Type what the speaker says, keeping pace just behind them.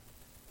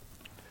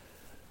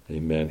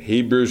Amen.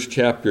 Hebrews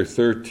chapter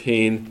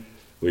 13,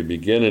 we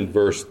begin in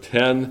verse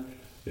 10.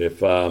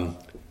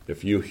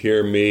 If you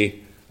hear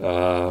me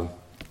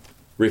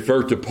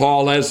refer to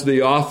Paul as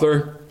the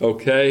author,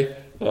 okay,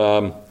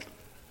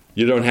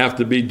 you don't have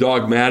to be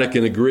dogmatic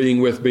in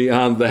agreeing with me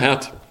on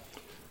that.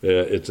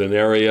 It's an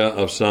area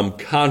of some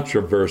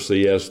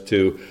controversy as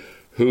to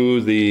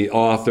who the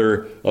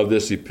author of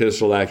this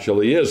epistle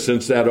actually is,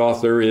 since that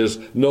author is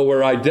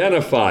nowhere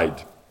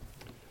identified.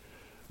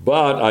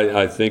 But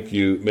I think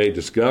you may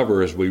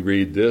discover as we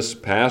read this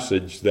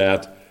passage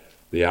that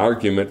the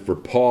argument for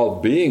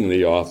Paul being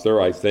the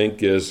author, I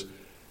think, is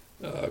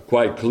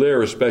quite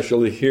clear,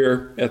 especially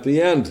here at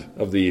the end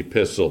of the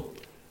epistle.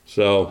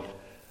 So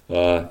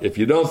if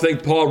you don't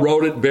think Paul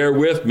wrote it, bear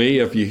with me.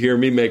 If you hear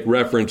me make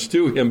reference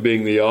to him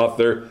being the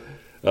author,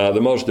 the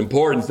most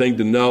important thing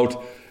to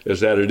note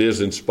is that it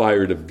is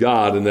inspired of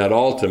God, and that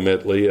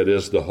ultimately it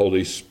is the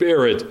Holy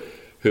Spirit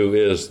who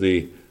is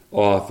the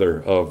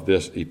author of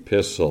this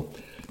epistle.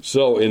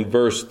 So in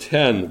verse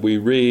 10 we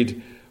read,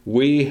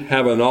 "We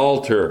have an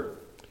altar."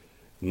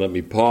 And let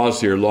me pause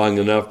here long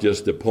enough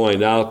just to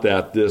point out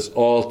that this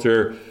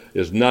altar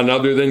is none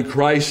other than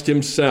Christ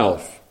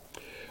himself.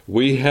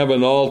 "We have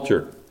an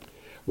altar,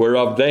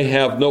 whereof they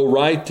have no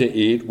right to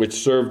eat, which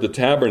serve the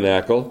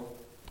tabernacle.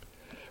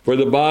 For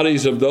the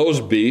bodies of those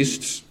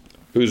beasts,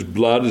 whose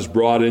blood is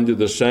brought into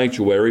the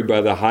sanctuary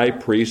by the high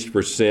priest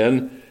for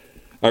sin,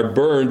 are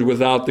burned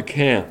without the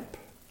camp.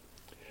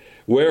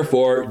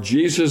 Wherefore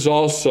Jesus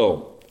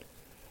also,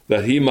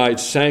 that he might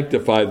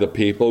sanctify the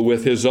people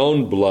with his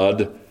own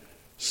blood,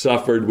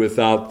 suffered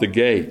without the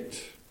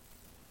gate.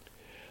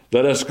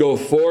 Let us go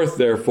forth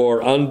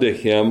therefore unto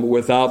him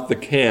without the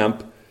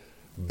camp,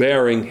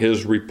 bearing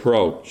his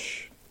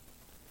reproach.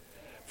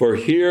 For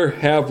here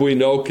have we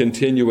no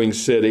continuing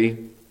city,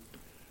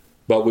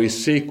 but we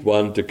seek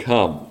one to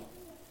come.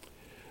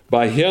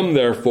 By him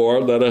therefore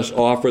let us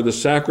offer the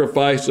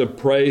sacrifice of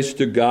praise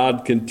to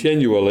God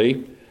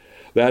continually,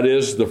 that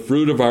is, the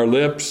fruit of our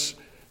lips,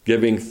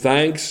 giving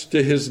thanks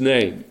to his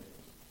name.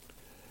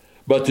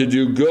 But to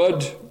do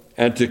good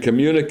and to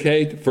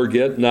communicate,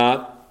 forget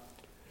not,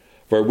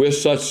 for with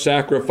such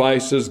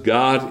sacrifices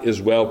God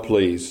is well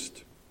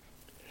pleased.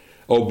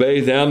 Obey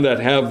them that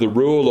have the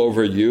rule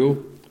over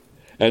you,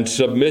 and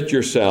submit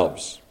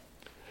yourselves,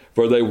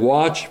 for they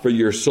watch for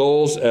your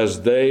souls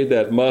as they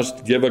that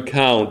must give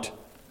account,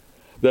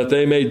 that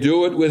they may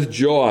do it with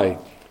joy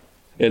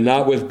and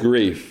not with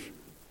grief,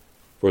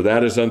 for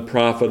that is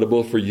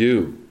unprofitable for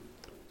you."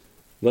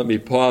 Let me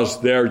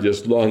pause there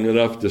just long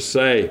enough to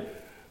say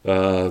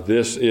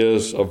this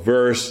is a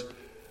verse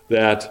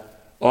that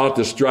ought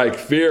to strike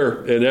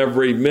fear in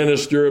every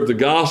minister of the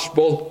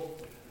gospel.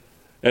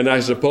 And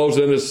I suppose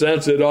in a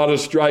sense it ought to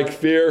strike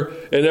fear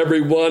in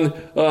everyone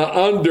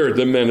under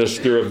the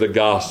minister of the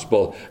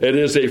gospel. It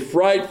is a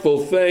frightful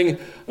thing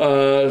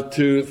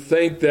to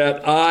think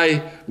that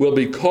I will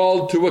be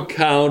called to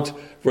account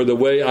for the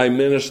way I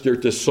minister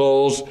to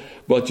souls.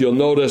 But you'll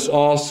notice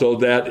also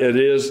that it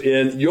is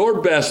in your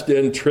best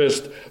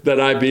interest that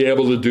I be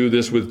able to do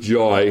this with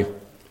joy.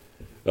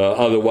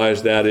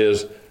 Otherwise, that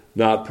is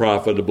not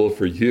profitable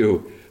for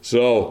you.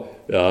 So,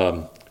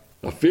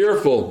 a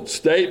fearful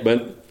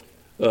statement,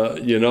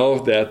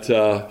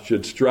 that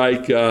should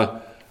strike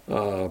a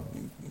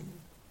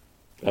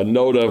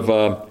note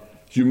of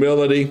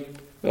humility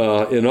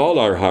in all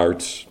our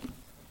hearts.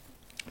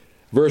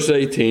 Verse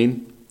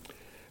 18,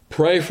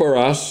 "Pray for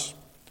us,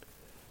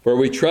 for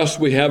we trust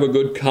we have a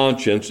good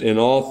conscience in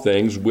all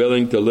things,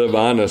 willing to live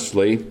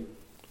honestly.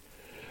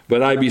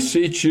 But I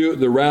beseech you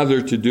the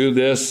rather to do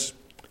this,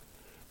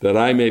 that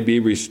I may be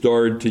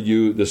restored to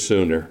you the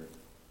sooner.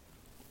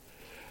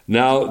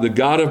 Now the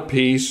God of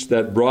peace,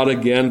 that brought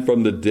again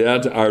from the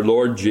dead our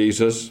Lord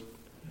Jesus,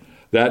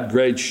 that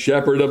great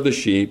shepherd of the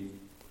sheep,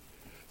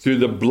 through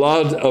the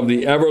blood of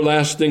the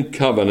everlasting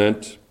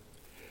covenant,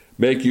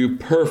 make you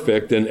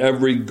perfect in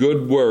every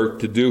good work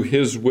to do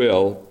his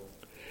will,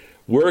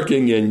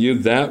 working in you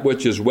that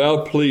which is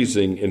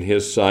well-pleasing in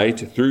his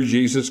sight, through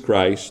Jesus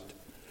Christ,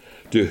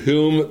 to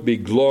whom be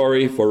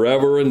glory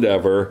forever and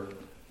ever.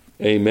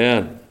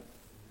 Amen.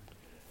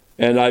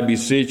 And I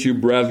beseech you,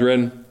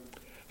 brethren,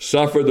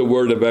 suffer the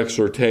word of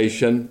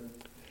exhortation,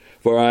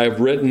 for I have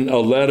written a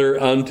letter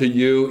unto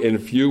you in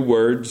few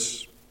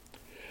words.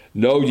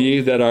 Know ye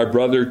that our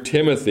brother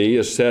Timothy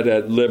is set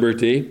at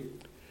liberty,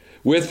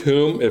 with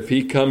whom, if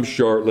he comes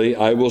shortly,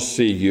 I will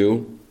see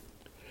you.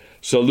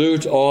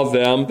 Salute all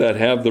them that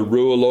have the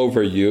rule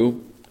over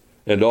you,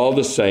 and all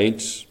the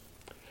saints.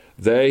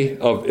 They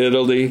of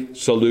Italy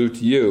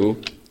salute you.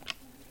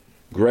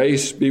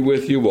 Grace be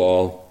with you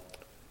all.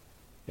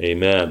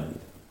 Amen."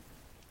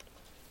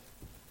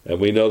 And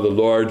we know the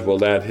Lord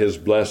will add his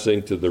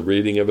blessing to the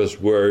reading of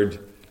his word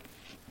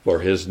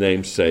for his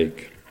name's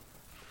sake.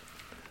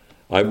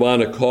 I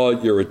want to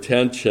call your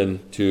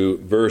attention to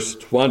verse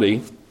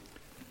 20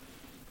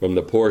 from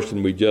the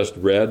portion we just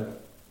read.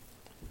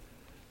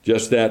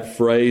 Just that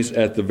phrase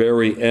at the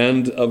very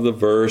end of the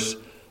verse,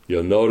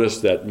 you'll notice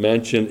that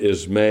mention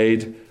is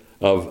made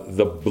of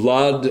the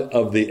blood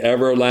of the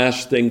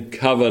everlasting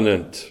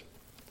covenant.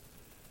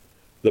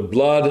 The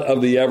blood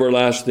of the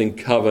everlasting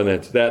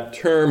covenant. That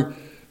term,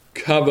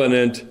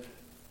 covenant,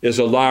 is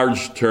a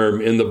large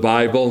term in the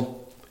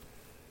Bible.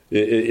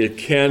 It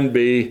can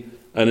be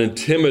an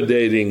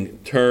intimidating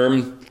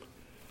term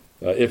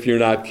if you're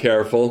not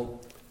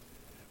careful.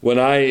 When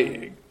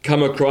I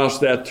come across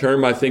that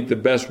term, I think the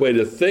best way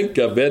to think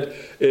of it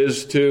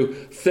is to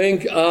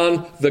think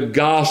on the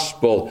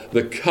gospel,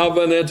 the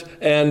covenant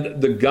and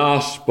the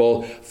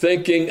gospel,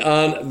 thinking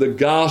on the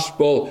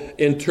gospel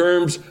in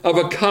terms of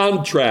a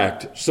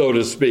contract, so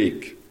to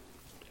speak.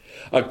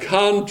 A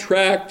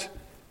contract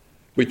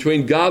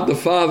between God the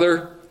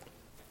Father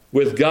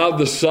with God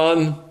the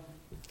Son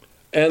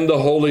and the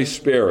Holy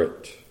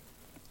Spirit.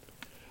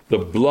 The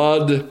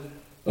blood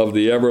of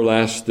the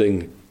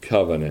everlasting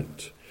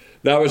covenant.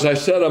 Now, as I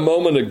said a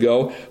moment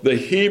ago, the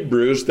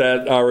Hebrews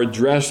that are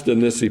addressed in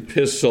this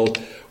epistle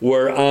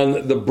were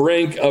on the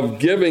brink of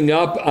giving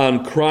up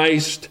on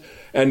Christ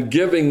and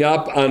giving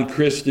up on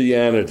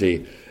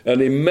Christianity.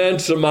 An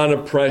immense amount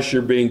of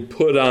pressure being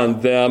put on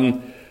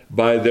them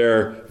by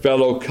their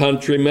fellow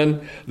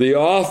countrymen. The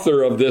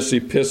author of this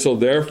epistle,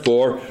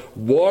 therefore,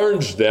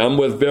 warns them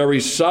with very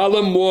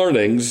solemn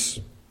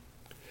warnings.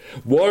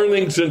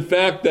 Warnings, in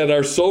fact, that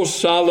are so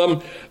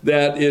solemn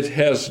that it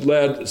has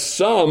led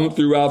some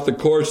throughout the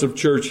course of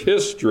church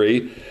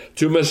history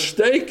to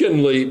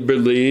mistakenly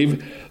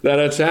believe that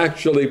it's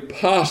actually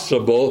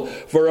possible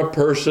for a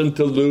person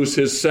to lose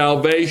his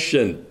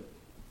salvation.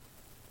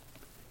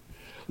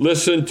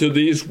 Listen to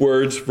these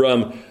words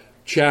from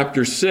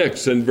chapter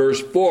 6 and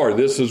verse 4.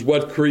 This is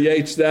what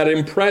creates that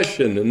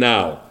impression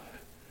now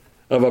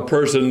of a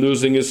person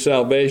losing his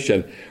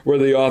salvation, where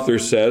the author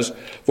says,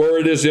 "For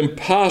it is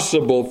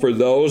impossible for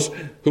those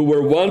who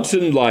were once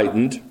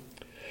enlightened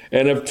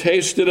and have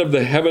tasted of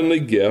the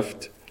heavenly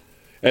gift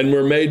and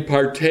were made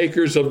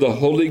partakers of the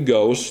Holy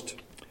Ghost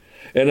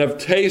and have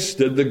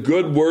tasted the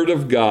good word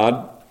of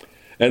God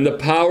and the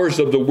powers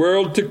of the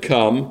world to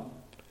come,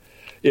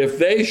 if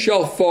they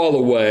shall fall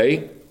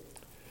away,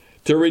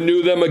 to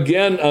renew them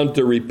again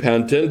unto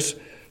repentance,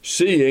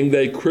 seeing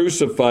they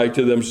crucify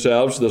to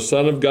themselves the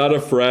Son of God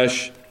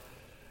afresh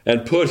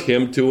and put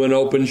him to an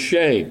open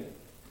shame."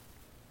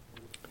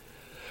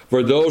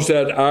 For those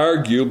that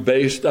argue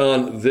based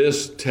on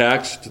this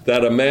text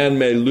that a man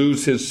may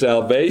lose his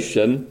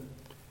salvation,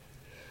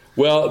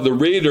 well, the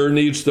reader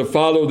needs to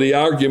follow the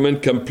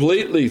argument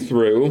completely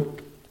through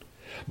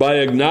by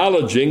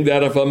acknowledging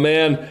that if a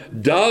man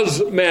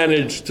does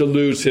manage to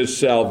lose his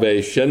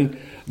salvation,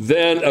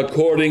 then,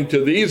 according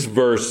to these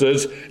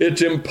verses,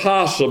 it's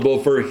impossible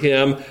for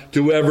him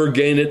to ever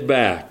gain it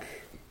back.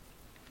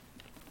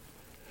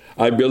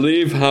 I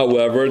believe,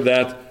 however,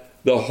 that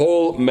the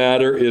whole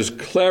matter is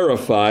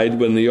clarified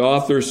when the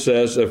author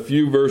says a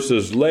few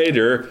verses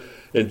later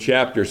in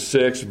chapter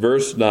 6,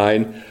 verse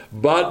 9,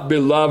 "But,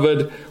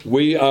 beloved,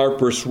 we are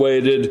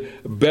persuaded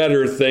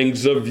better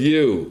things of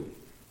you."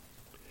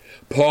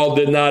 Paul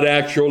did not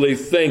actually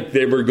think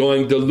they were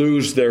going to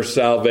lose their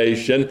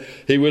salvation.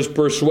 He was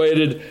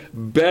persuaded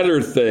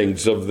better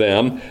things of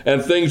them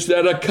and things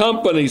that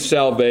accompany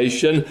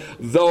salvation,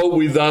 though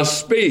we thus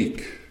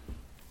speak.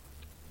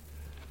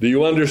 Do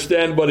you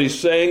understand what he's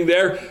saying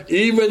there?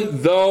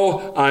 Even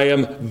though I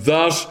am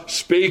thus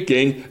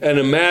speaking in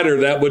a matter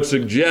that would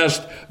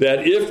suggest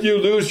that if you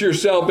lose your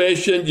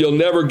salvation, you'll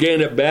never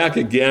gain it back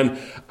again,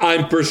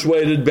 I'm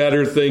persuaded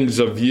better things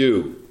of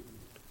you.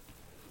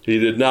 He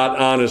did not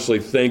honestly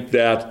think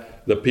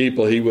that the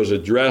people he was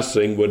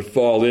addressing would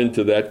fall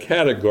into that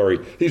category.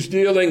 He's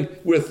dealing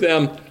with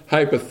them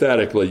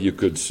hypothetically, you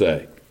could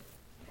say.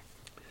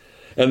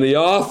 And the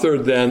author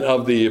then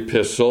of the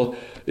epistle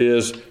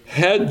is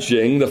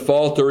hedging the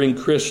faltering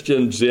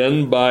Christians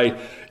in by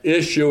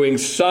issuing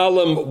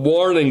solemn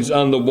warnings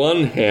on the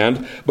one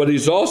hand, but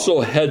he's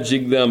also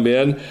hedging them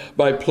in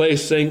by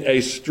placing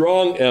a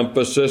strong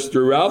emphasis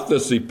throughout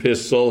this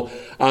epistle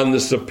on the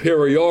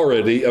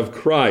superiority of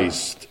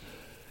Christ.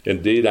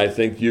 Indeed, I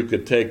think you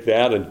could take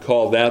that and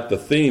call that the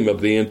theme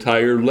of the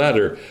entire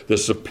letter, the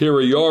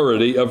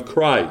superiority of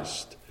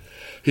Christ.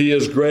 He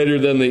is greater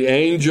than the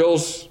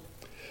angels.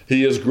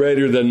 He is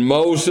greater than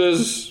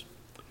Moses.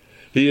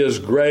 He is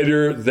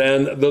greater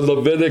than the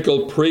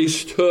Levitical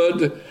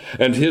priesthood,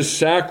 and his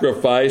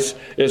sacrifice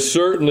is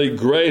certainly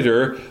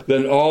greater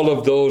than all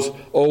of those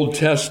Old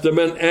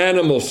Testament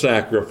animal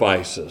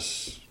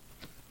sacrifices.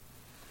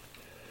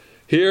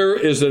 Here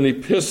is an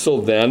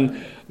epistle,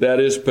 then,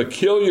 that is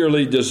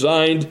peculiarly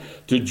designed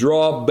to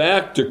draw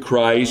back to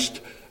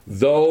Christ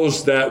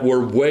those that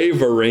were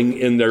wavering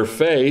in their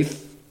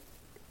faith,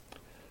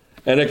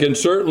 and it can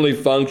certainly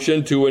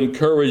function to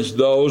encourage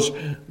those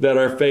that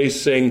are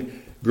facing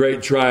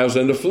great trials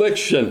and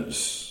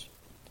afflictions.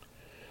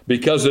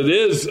 Because it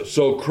is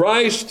so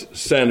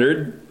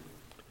Christ-centered,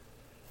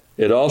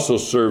 it also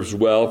serves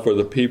well for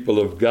the people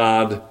of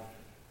God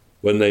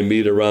when they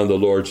meet around the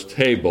Lord's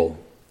table,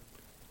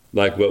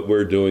 like what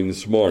we're doing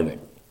this morning.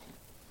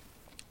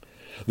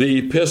 The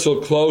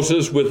epistle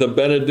closes with a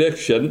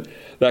benediction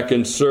that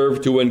can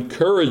serve to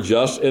encourage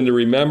us in the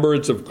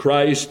remembrance of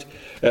Christ,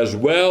 as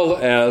well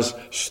as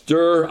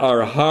stir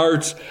our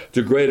hearts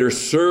to greater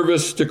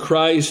service to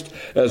Christ,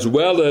 as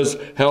well as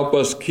help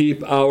us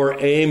keep our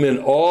aim in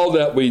all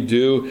that we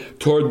do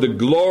toward the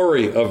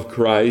glory of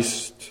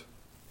Christ.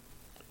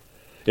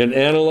 In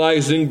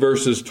analyzing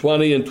verses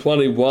 20 and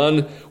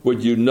 21,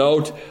 would you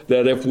note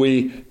that if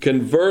we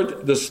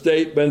convert the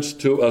statements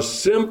to a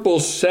simple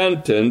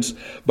sentence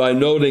by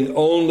noting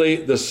only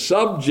the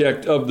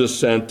subject of the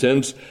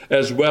sentence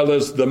as well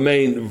as the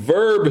main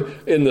verb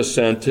in the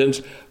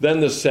sentence,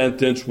 then the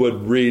sentence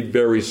would read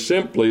very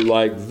simply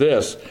like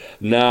this: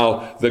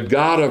 Now the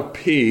God of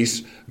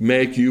peace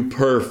make you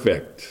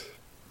perfect.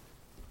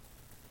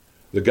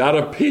 The God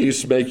of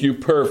peace make you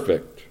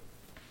perfect.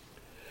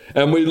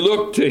 And we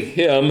look to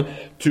him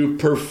to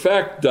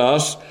perfect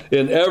us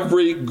in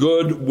every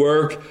good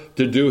work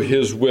to do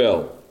his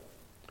will.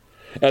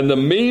 And the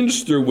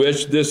means through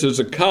which this is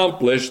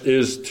accomplished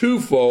is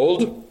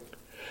twofold: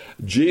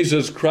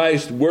 Jesus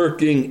Christ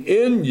working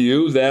in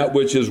you that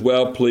which is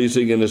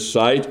well-pleasing in his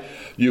sight.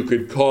 You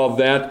could call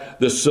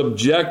that the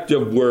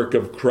subjective work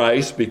of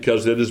Christ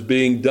because it is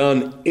being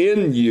done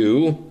in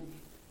you.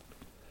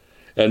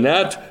 And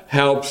that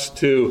helps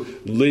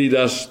to lead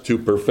us to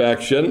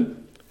perfection.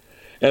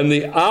 And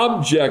the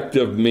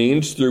objective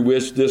means through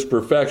which this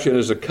perfection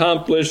is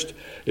accomplished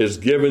is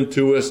given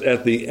to us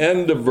at the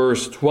end of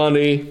verse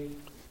 20,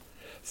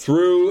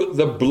 through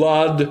the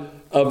blood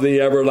of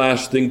the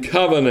everlasting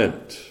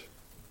covenant.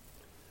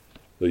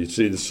 So you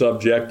see the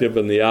subjective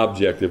and the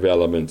objective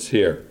elements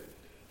here.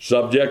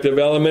 Subjective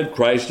element,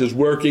 Christ is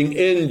working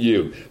in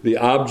you. The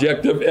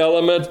objective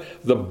element,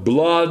 the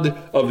blood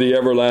of the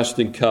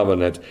everlasting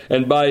covenant.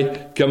 And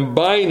by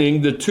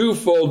combining the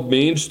twofold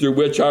means through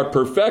which our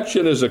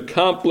perfection is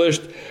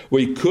accomplished,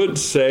 we could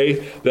say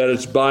that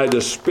it's by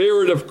the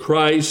Spirit of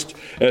Christ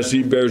as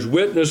he bears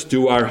witness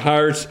to our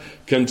hearts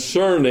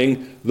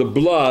concerning the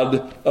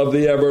blood of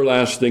the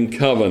everlasting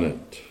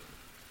covenant.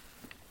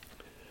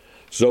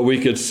 So we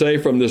could say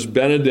from this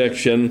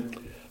benediction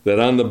that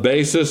on the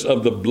basis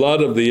of the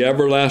blood of the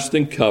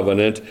everlasting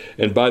covenant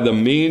and by the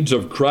means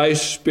of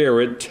Christ's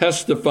Spirit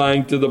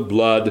testifying to the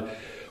blood,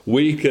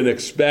 we can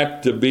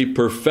expect to be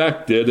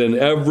perfected in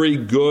every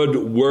good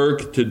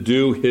work to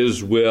do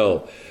his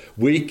will.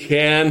 We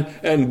can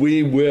and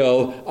we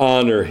will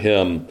honor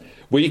him.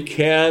 We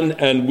can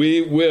and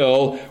we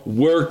will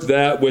work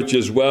that which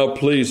is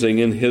well-pleasing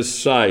in his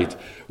sight.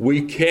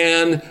 We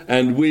can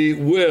and we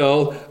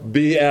will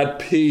be at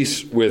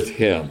peace with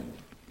him.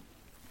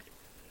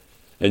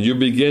 And you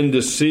begin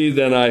to see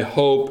then, I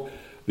hope,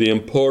 the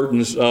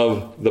importance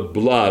of the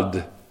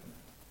blood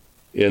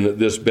in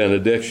this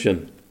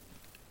benediction.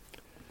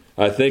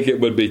 I think it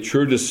would be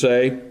true to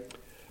say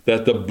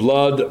that the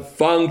blood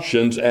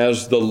functions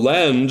as the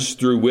lens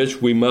through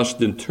which we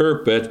must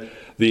interpret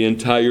the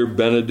entire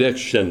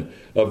benediction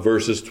of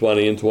verses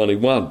 20 and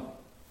 21.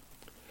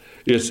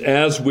 It's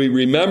as we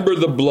remember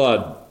the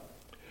blood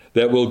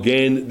that we'll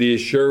gain the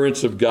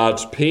assurance of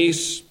God's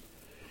peace,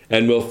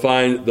 and we'll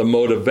find the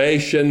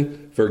motivation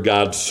for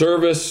God's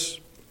service,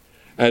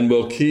 and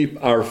we'll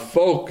keep our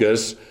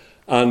focus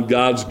on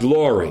God's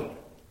glory.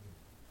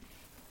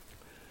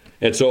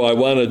 And so I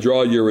want to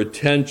draw your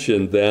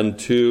attention then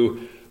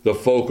to the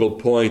focal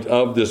point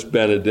of this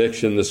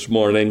benediction this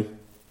morning,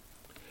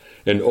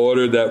 in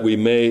order that we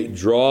may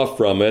draw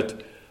from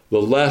it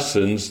the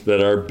lessons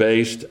that are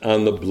based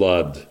on the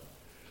blood.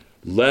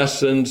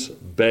 Lessons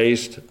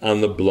based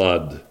on the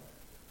blood.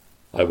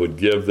 I would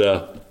give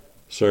the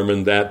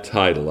sermon that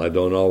title. I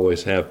don't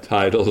always have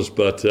titles,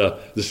 but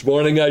this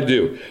morning I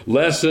do.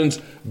 Lessons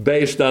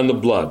based on the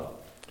blood.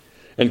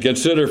 And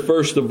consider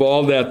first of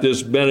all that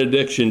this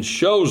benediction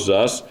shows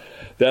us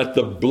that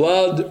the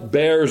blood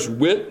bears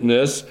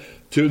witness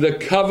to the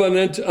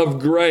covenant of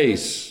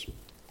grace.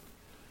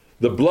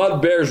 The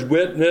blood bears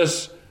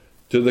witness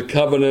to the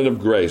covenant of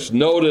grace.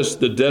 Notice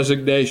the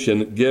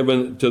designation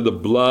given to the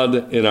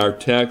blood in our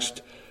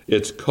text.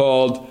 It's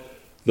called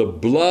the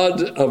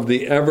blood of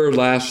the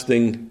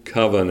everlasting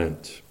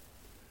covenant.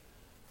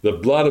 The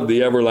blood of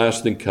the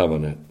everlasting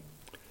covenant.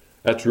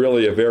 That's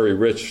really a very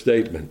rich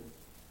statement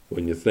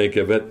when you think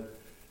of it.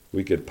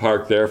 We could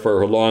park there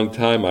for a long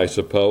time, I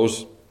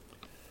suppose.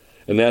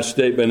 And that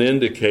statement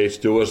indicates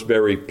to us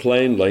very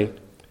plainly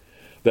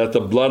that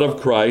the blood of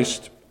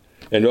Christ,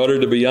 in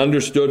order to be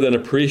understood and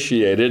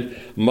appreciated,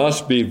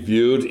 must be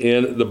viewed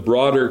in the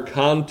broader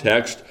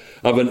context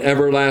of an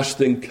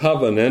everlasting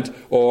covenant,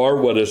 or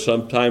what is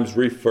sometimes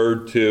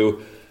referred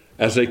to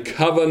as a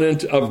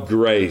covenant of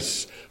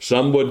grace.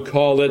 Some would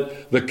call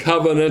it the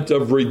covenant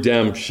of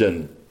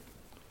redemption.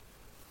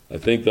 I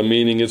think the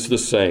meaning is the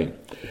same.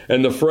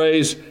 And the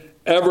phrase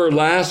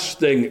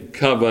everlasting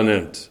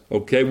covenant,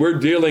 okay, we're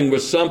dealing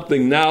with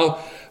something now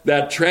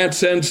that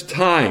transcends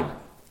time.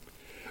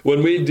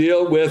 When we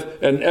deal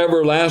with an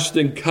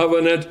everlasting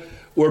covenant,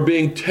 we're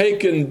being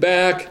taken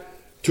back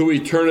to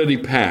eternity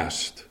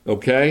past,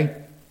 okay?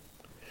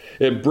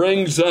 It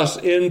brings us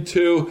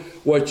into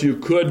what you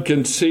could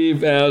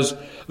conceive as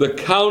the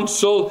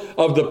council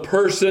of the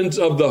persons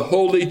of the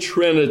Holy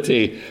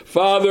Trinity,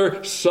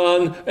 Father,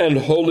 Son, and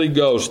Holy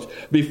Ghost.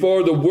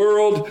 Before the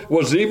world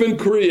was even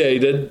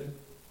created,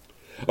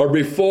 or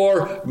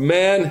before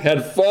man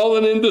had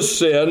fallen into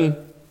sin,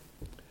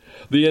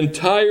 the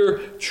entire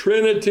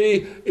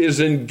Trinity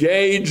is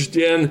engaged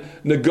in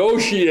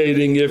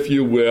negotiating, if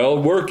you will,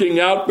 working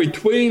out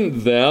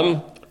between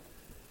them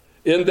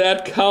in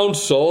that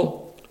council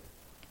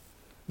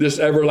this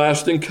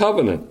everlasting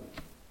covenant.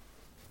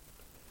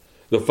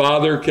 The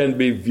Father can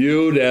be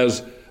viewed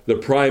as the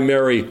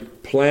primary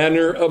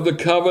planner of the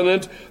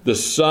covenant, the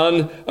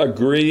Son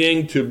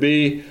agreeing to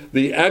be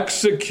the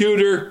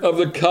executor of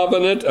the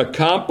covenant,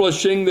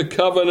 accomplishing the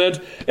covenant,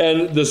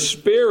 and the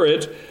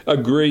Spirit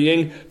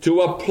agreeing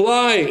to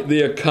apply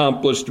the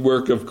accomplished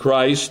work of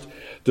Christ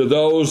to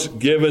those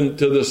given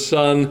to the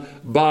Son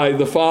by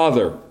the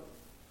Father.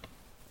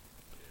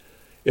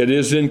 It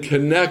is in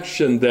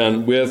connection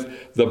then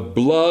with the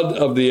blood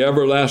of the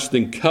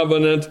everlasting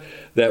covenant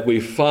that we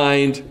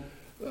find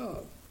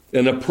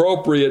an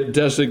appropriate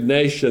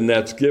designation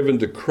that's given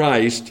to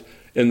Christ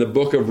in the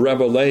book of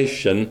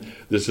Revelation.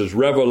 This is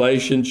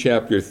Revelation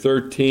chapter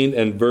 13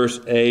 and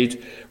verse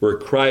 8, where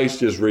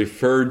Christ is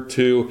referred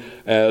to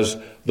as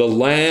the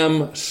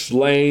Lamb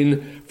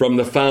slain from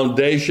the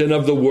foundation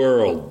of the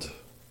world.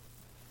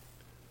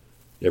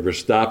 You ever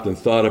stopped and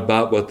thought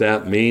about what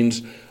that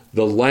means?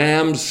 The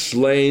Lamb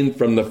slain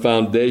from the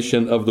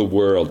foundation of the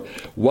world.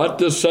 What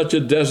does such a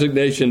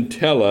designation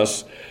tell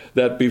us?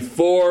 That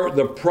before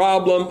the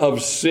problem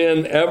of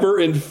sin ever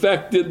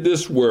infected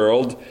this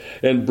world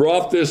and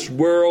brought this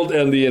world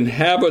and the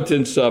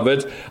inhabitants of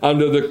it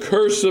under the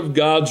curse of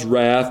God's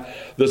wrath,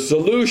 the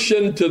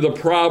solution to the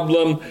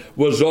problem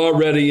was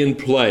already in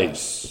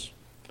place.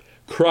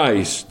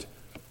 Christ,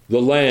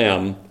 the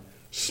Lamb,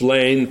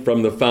 slain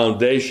from the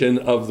foundation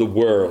of the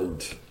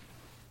world.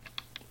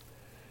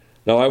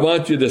 Now I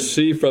want you to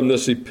see from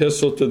this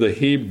epistle to the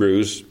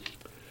Hebrews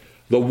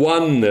the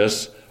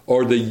oneness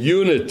or the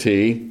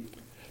unity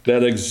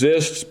that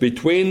exists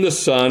between the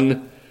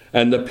Son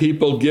and the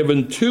people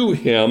given to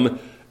him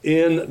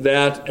in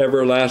that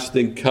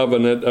everlasting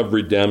covenant of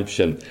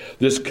redemption.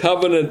 This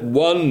covenant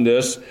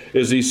oneness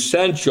is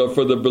essential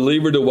for the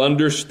believer to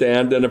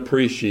understand and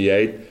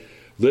appreciate.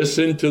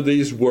 Listen to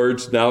these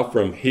words now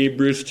from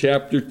Hebrews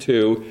chapter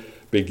 2,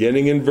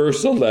 beginning in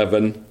verse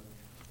 11,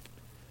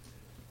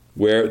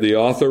 where the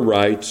author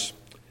writes,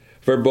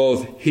 "For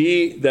both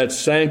he that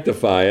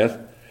sanctifieth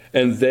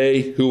and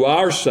they who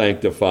are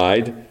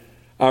sanctified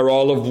are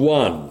all of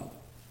one."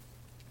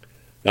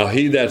 Now,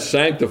 he that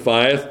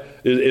sanctifieth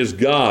is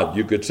God.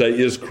 You could say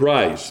is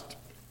Christ.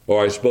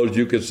 Or I suppose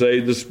you could say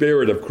the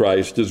Spirit of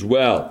Christ as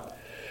well.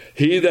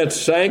 He that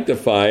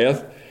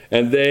sanctifieth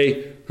and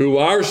they who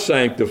are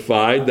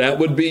sanctified, that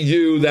would be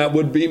you, that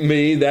would be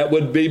me, that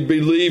would be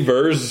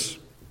believers.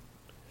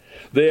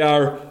 They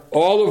are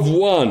all of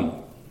one.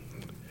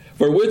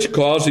 For which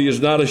cause he is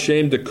not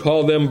ashamed to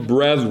call them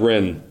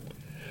brethren,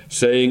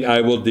 saying, I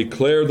will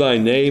declare thy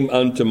name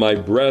unto my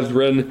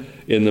brethren.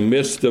 In the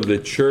midst of the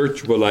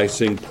church will I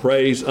sing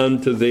praise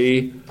unto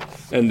thee.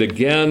 And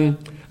again,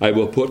 I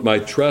will put my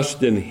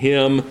trust in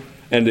him.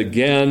 And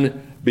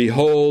again,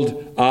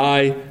 behold,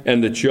 I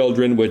and the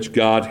children which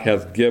God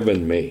hath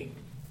given me.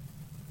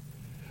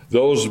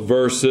 Those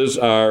verses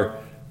are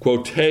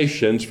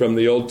quotations from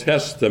the Old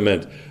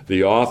Testament.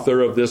 The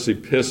author of this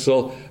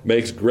epistle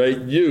makes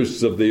great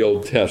use of the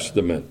Old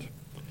Testament.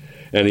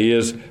 And he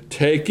is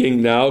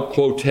taking now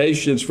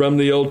quotations from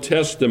the Old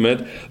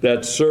Testament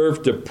that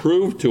serve to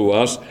prove to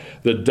us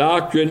the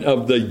doctrine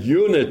of the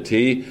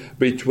unity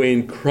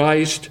between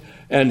Christ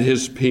and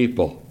his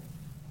people.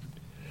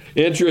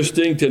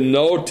 Interesting to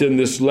note in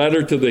this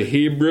letter to the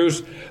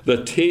Hebrews,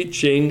 the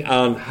teaching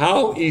on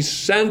how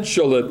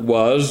essential it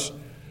was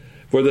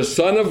for the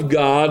Son of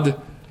God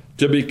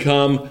to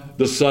become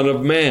the Son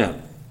of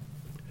Man.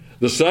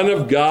 The Son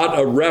of God,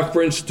 a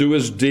reference to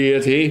his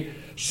deity,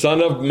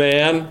 Son of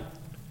Man,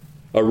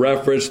 a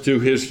reference to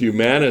his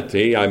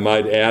humanity, I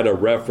might add a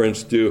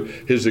reference to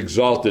his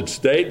exalted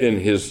state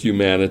in his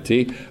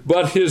humanity,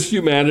 but his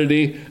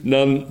humanity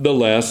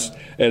nonetheless.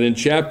 And in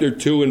chapter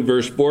 2 and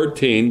verse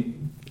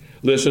 14,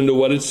 listen to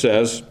what it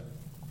says.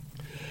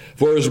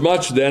 For as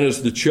much then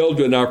as the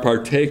children are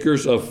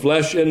partakers of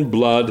flesh and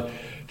blood,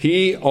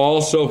 he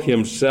also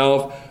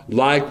himself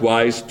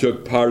likewise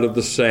took part of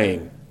the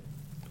same.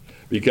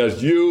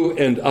 Because you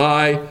and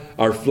I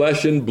are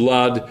flesh and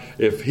blood,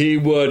 if he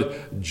would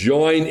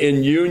join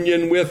in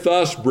union with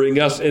us, bring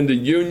us into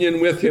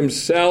union with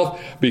himself,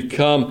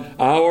 become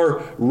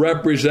our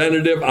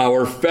representative,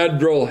 our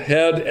federal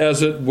head,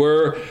 as it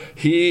were,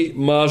 he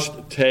must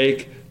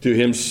take to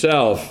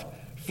himself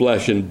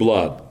flesh and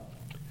blood.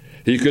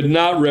 He could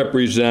not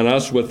represent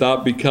us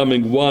without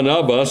becoming one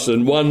of us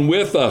and one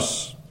with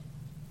us.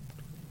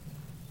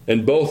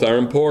 And both are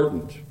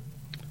important.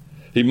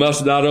 He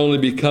must not only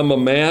become a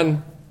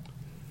man,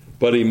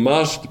 but he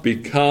must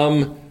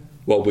become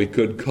what we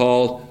could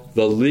call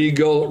the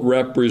legal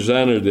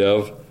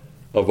representative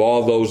of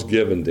all those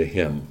given to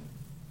him.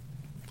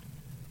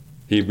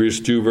 Hebrews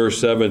 2 verse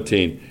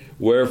 17,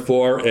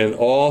 wherefore in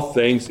all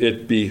things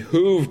it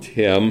behooved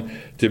him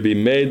to be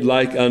made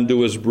like unto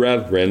his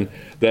brethren,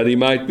 that he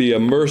might be a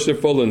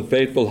merciful and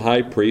faithful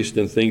high priest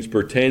in things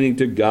pertaining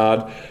to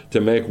God, to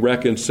make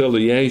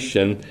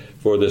reconciliation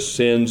for the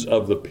sins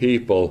of the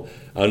people.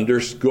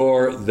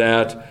 Underscore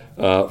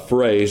that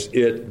phrase,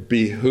 it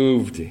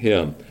behooved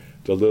him.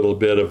 It's a little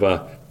bit of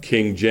a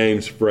King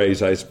James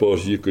phrase, I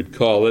suppose you could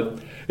call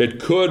it. It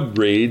could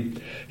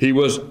read, he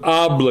was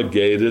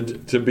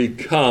obligated to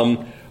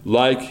become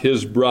like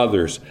his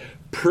brothers.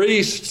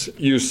 Priests,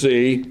 you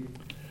see,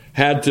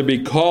 had to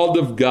be called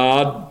of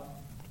God,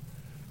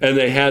 and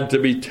they had to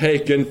be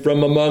taken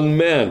from among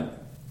men.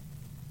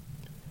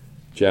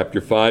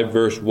 Chapter 5,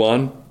 verse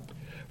 1,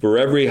 for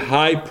every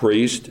high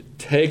priest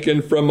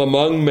taken from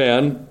among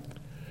men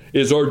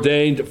is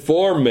ordained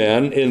for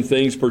men in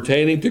things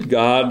pertaining to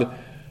God,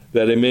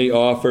 that he may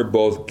offer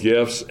both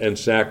gifts and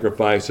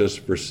sacrifices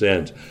for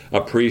sins. A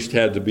priest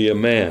had to be a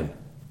man,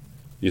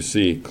 you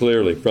see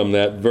clearly from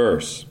that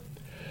verse.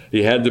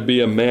 He had to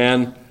be a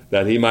man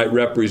that he might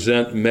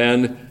represent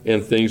men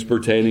in things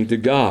pertaining to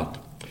God.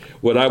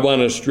 What I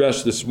want to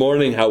stress this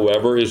morning,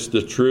 however, is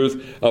the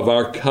truth of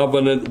our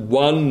covenant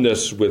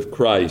oneness with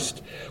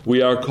Christ.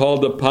 We are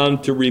called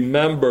upon to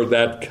remember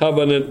that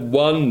covenant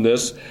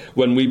oneness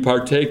when we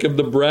partake of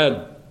the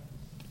bread.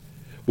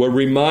 We're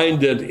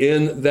reminded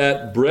in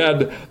that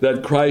bread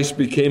that Christ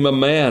became a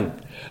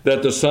man,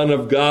 that the Son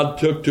of God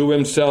took to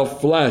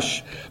himself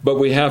flesh. But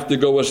we have to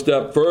go a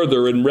step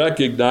further and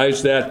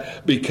recognize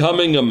that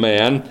becoming a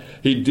man,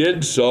 he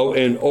did so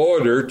in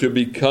order to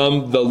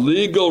become the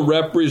legal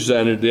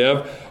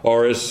representative,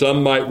 or as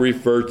some might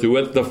refer to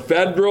it, the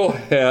federal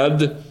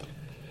head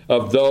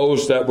of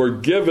those that were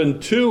given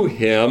to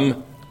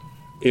him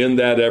in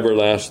that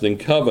everlasting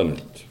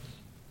covenant.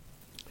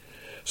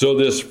 So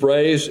this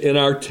phrase in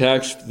our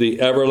text,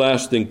 the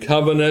everlasting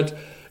covenant,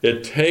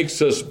 it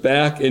takes us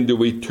back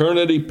into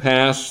eternity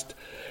past,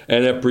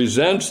 and it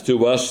presents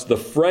to us the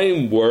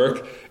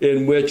framework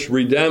in which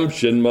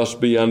redemption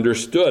must be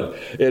understood.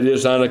 It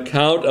is on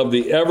account of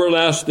the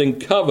everlasting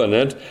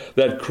covenant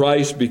that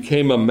Christ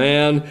became a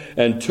man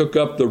and took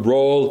up the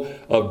role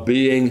of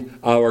being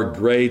our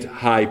great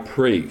high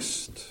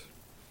priest.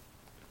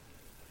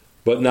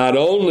 But not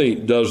only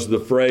does the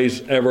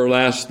phrase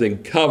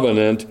everlasting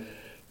covenant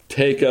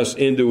take us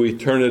into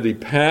eternity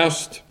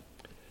past,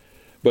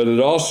 but it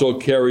also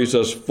carries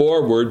us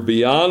forward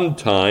beyond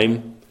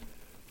time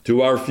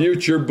to our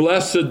future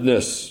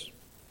blessedness.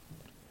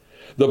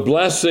 The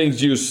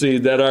blessings, you see,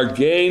 that are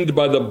gained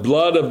by the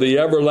blood of the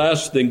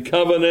everlasting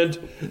covenant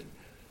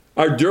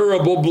are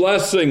durable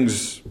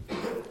blessings.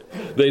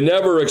 They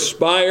never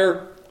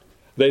expire.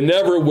 They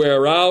never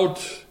wear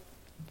out.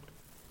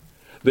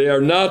 They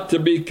are not to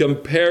be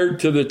compared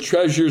to the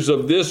treasures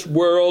of this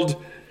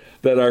world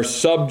that are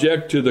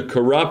subject to the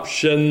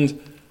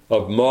corruption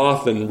of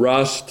moth and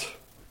rust.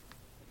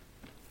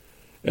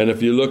 And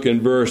if you look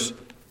in verse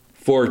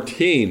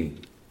 14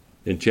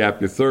 in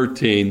chapter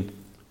 13,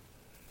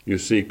 you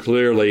see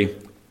clearly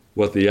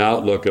what the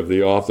outlook of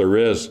the author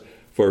is.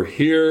 For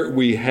here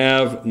we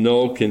have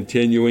no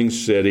continuing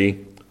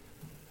city,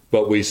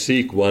 but we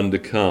seek one to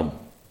come.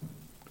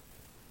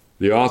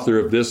 The author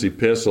of this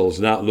epistle is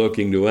not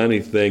looking to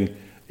anything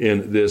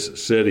in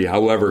this city,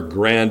 however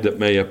grand it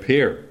may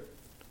appear.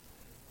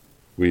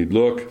 We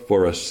look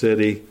for a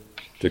city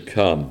to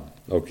come,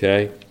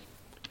 okay?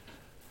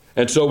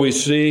 And so we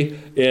see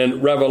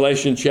in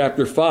Revelation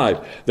chapter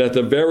 5 that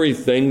the very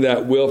thing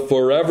that will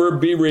forever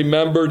be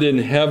remembered in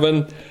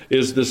heaven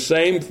is the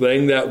same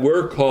thing that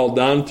we're called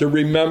on to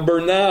remember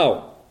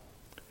now.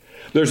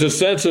 There's a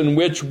sense in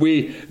which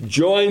we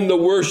join the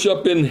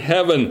worship in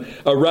heaven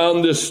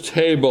around this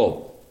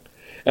table.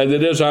 And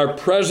it is our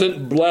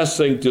present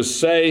blessing to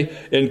say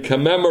in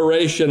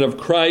commemoration of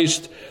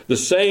Christ the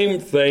same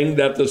thing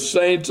that the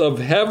saints of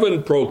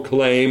heaven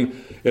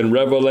proclaim in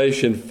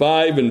Revelation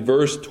 5 and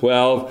verse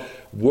 12,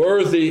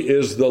 worthy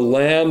is the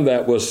Lamb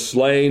that was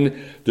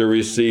slain to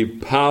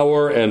receive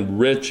power and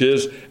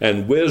riches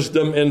and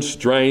wisdom and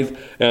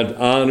strength and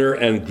honor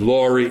and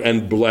glory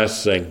and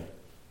blessing.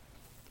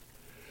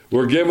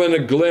 We're given a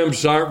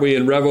glimpse, aren't we,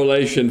 in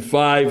Revelation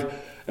 5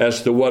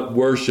 as to what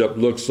worship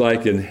looks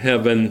like in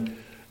heaven,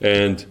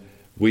 and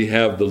we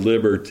have the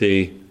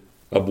liberty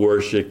of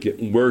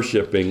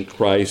worshiping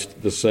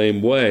Christ the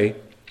same way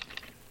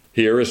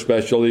here,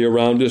 especially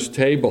around his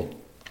table,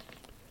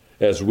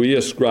 as we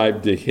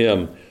ascribe to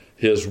him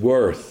his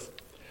worth.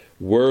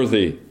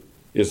 Worthy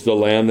is the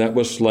Lamb that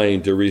was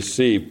slain to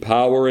receive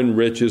power and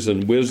riches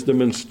and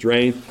wisdom and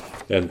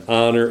strength and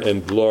honor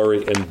and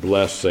glory and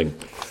blessing.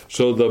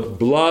 So the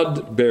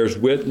blood bears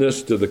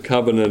witness to the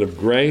covenant of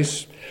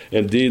grace.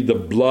 Indeed, the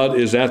blood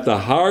is at the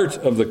heart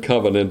of the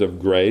covenant of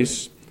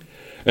grace.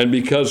 And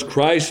because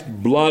Christ's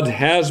blood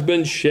has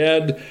been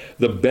shed,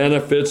 the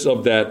benefits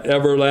of that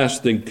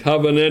everlasting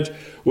covenant,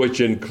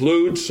 which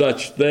includes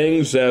such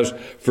things as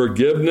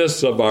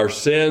forgiveness of our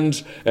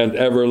sins and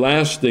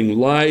everlasting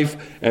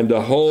life and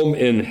a home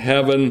in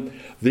heaven,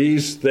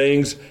 these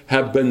things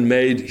have been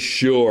made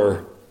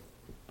sure.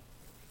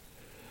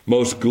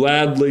 Most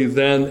gladly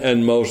then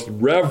and most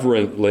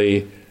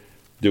reverently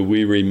do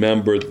we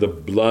remember the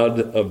blood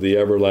of the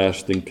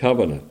everlasting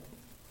covenant.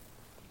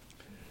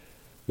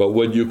 But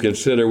would you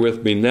consider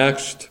with me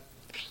next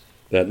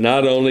that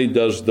not only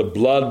does the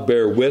blood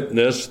bear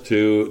witness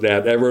to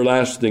that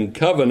everlasting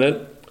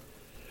covenant,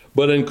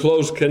 but in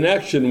close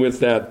connection with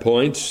that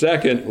point,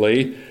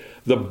 secondly,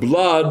 the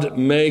blood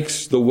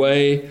makes the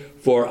way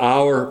for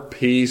our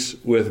peace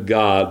with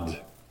God.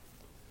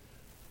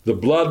 The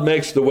blood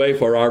makes the way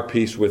for our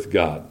peace with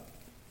God.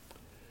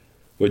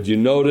 Would you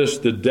notice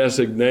the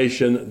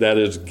designation that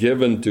is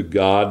given to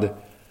God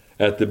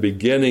at the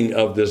beginning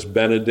of this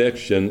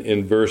benediction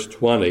in verse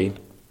 20?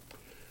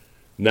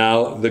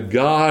 Now the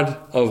God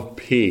of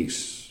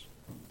peace,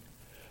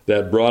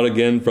 that brought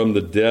again from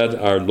the dead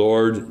our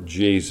Lord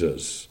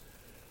Jesus.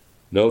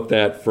 Note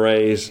that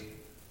phrase,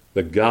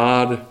 the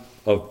God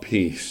of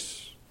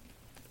peace.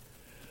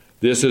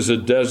 This is a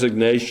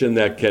designation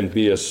that can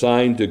be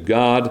assigned to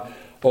God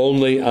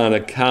only on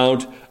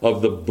account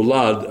of the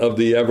blood of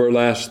the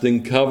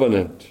everlasting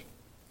covenant.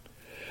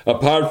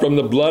 Apart from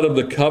the blood of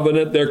the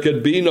covenant, there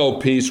could be no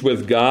peace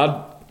with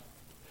God.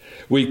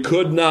 We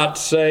could not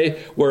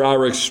say, where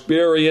our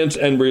experience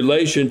and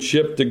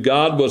relationship to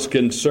God was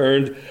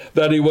concerned,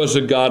 that he was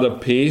a God of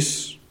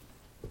peace.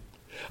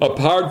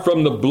 Apart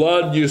from the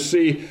blood, you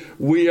see,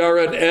 we are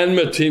at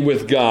enmity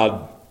with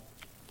God.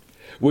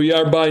 We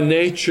are by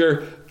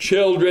nature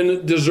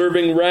children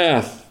deserving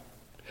wrath.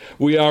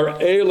 We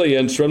are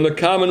aliens from the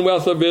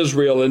commonwealth of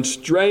Israel and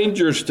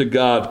strangers to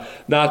God,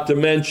 not to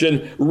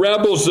mention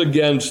rebels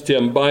against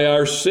him by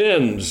our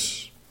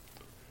sins,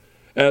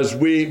 as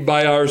we,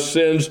 by our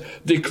sins,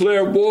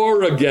 declare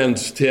war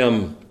against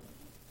him.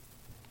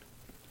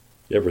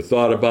 You ever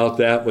thought about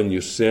that? When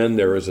you sin,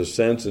 there is a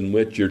sense in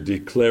which you're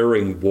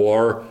declaring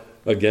war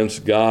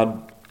against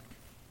God.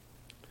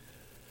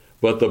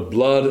 But the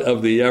blood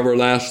of the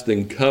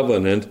everlasting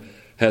covenant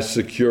has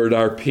secured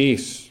our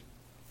peace.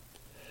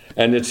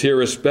 And it's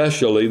here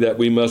especially that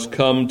we must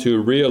come to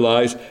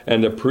realize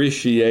and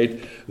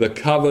appreciate the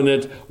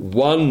covenant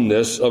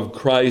oneness of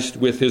Christ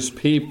with his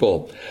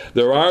people.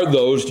 There are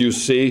those, you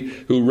see,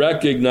 who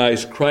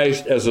recognize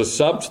Christ as a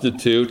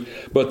substitute,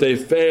 but they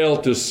fail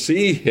to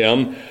see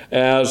him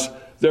as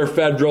their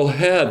federal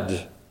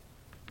head.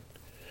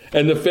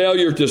 And the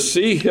failure to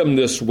see him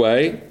this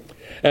way,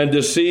 and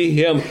to see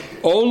him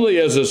only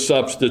as a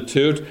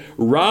substitute,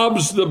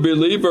 robs the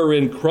believer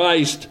in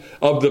Christ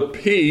of the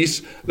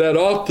peace that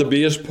ought to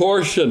be his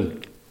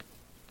portion.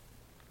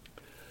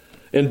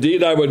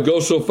 Indeed, I would go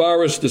so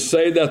far as to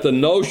say that the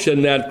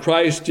notion that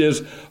Christ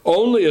is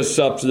only a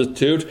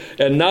substitute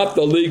and not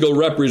the legal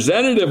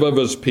representative of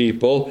his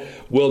people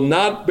will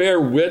not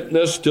bear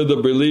witness to the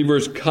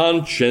believer's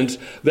conscience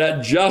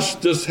that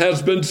justice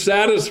has been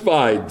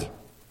satisfied.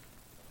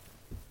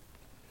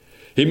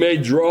 He may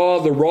draw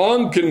the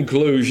wrong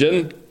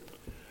conclusion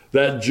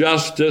that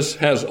justice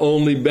has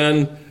only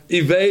been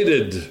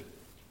evaded.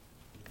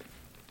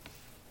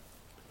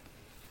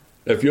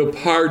 If you'll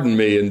pardon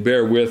me and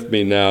bear with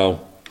me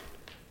now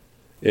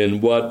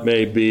in what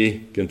may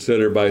be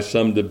considered by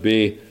some to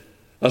be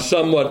a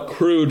somewhat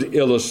crude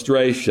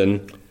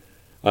illustration,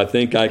 I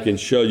think I can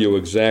show you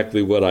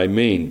exactly what I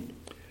mean.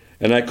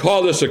 And I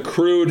call this a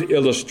crude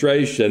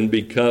illustration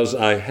because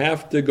I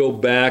have to go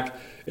back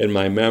in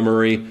my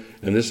memory,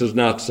 and this is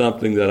not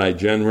something that I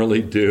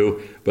generally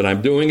do, but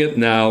I'm doing it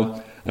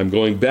now. I'm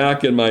going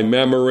back in my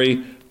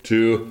memory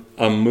to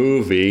a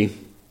movie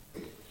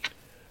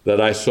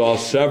that I saw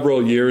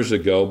several years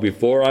ago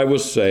before I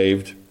was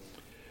saved,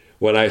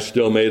 when I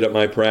still made it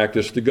my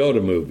practice to go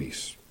to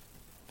movies.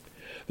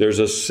 There's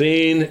a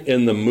scene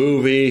in the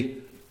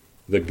movie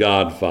The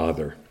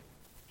Godfather,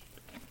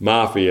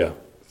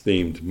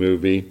 mafia-themed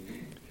movie,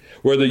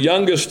 where the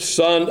youngest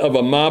son of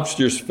a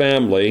mobster's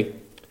family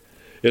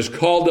is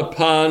called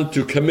upon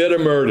to commit a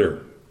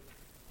murder.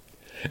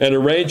 An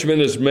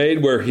arrangement is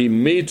made where he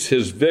meets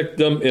his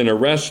victim in a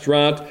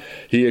restaurant.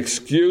 He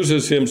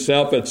excuses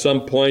himself at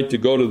some point to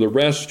go to the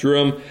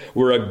restroom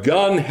where a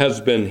gun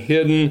has been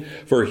hidden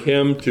for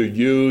him to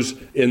use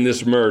in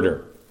this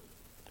murder.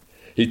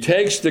 He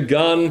takes the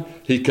gun,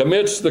 he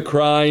commits the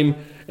crime,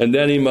 and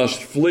then he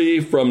must flee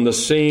from the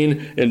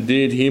scene.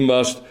 Indeed, he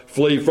must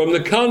flee from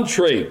the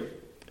country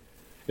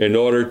in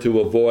order to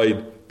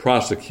avoid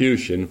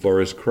prosecution for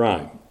his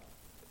crime.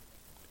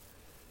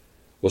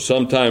 Well,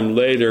 sometime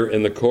later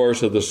in the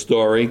course of the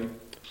story,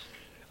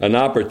 an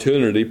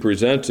opportunity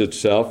presents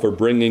itself for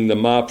bringing the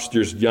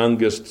mobster's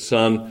youngest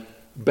son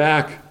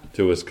back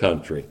to his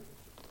country.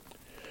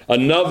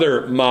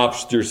 Another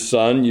mobster's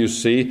son, you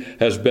see,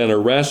 has been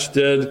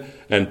arrested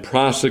and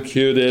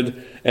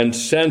prosecuted and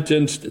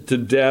sentenced to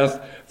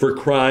death for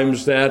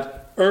crimes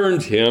that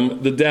earned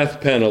him the death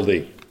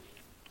penalty.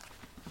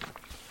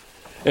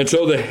 And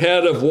so the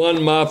head of one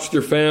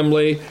mobster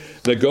family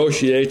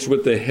negotiates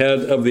with the head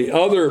of the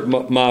other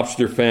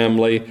mobster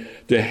family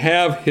to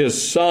have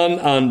his son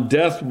on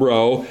death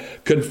row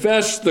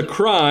confess the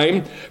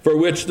crime for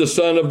which the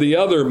son of the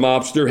other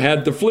mobster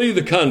had to flee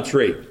the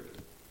country.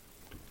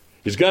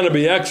 He's going to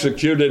be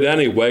executed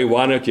anyway.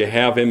 Why don't you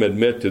have him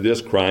admit to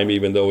this crime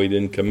even though he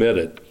didn't commit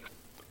it?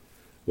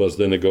 Was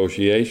the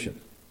negotiation.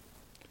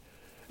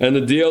 And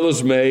the deal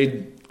is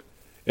made,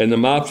 and the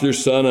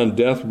mobster's son on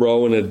death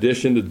row, in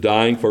addition to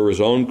dying for his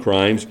own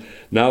crimes,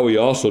 now he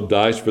also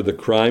dies for the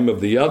crime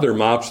of the other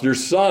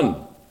mobster's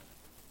son,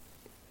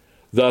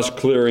 thus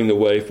clearing the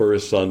way for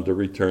his son to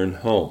return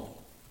home.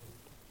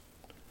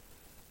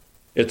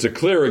 It's a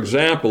clear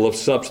example of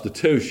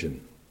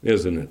substitution,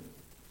 isn't it?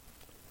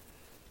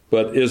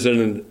 But is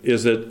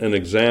it an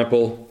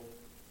example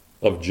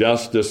of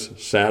justice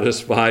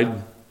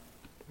satisfied?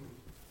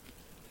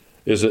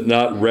 Is it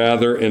not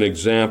rather an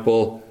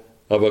example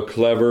of a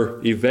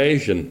clever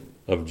evasion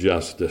of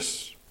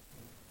justice?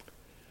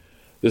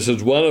 This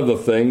is one of the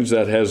things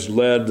that has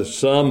led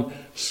some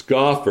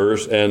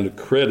scoffers and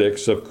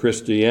critics of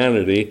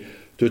Christianity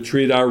to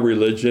treat our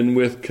religion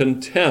with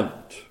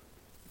contempt.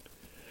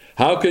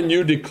 How can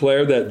you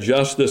declare that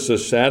justice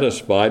is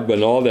satisfied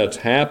when all that's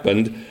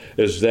happened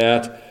is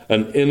that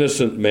an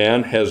innocent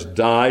man has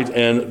died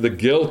and the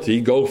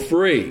guilty go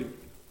free?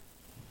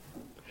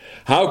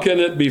 How can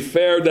it be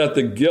fair that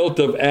the guilt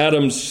of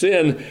Adam's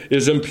sin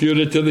is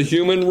imputed to the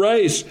human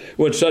race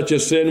when such a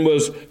sin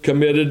was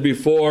committed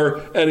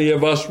before any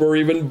of us were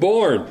even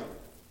born?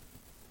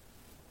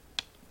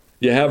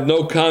 You have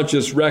no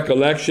conscious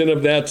recollection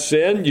of that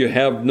sin. You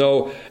have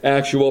no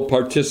actual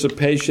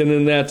participation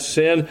in that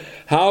sin.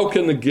 How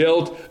can the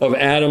guilt of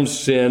Adam's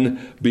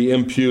sin be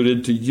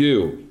imputed to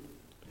you?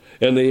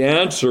 And the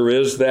answer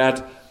is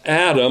that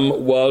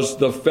Adam was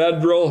the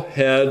federal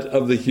head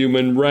of the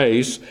human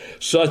race.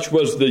 Such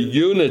was the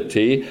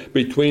unity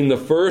between the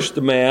first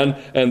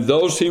man and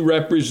those he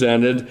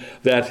represented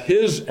that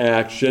his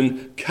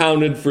action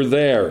counted for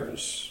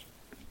theirs.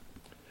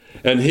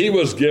 And he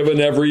was given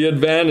every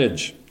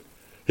advantage.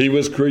 He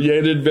was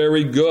created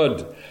very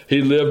good.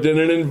 He lived in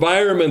an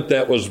environment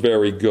that was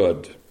very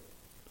good.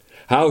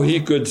 How he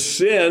could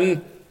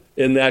sin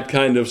in that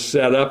kind of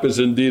setup is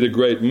indeed a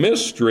great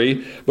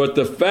mystery, but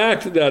the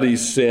fact that he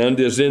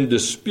sinned is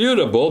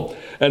indisputable,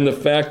 and the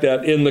fact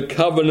that in the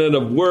covenant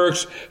of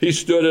works he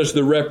stood as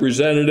the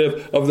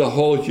representative of the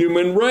whole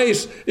human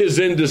race is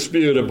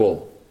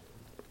indisputable.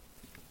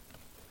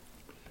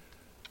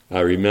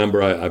 I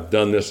remember I've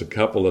done this a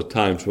couple of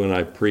times when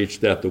I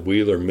preached at the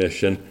Wheeler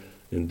Mission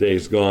in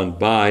days gone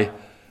by,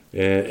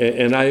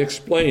 and I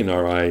explain,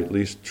 or I at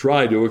least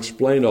try to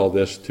explain all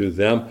this to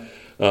them.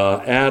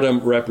 Adam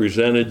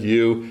represented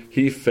you.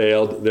 He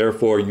failed.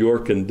 Therefore, you're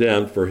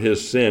condemned for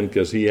his sin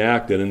because he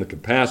acted in the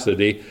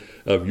capacity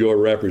of your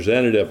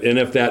representative. And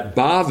if that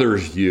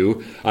bothers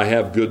you, I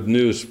have good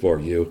news for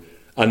you.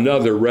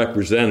 Another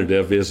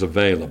representative is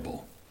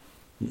available.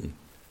 And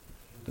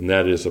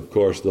that is, of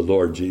course, the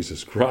Lord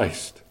Jesus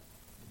Christ.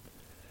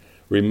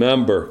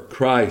 Remember,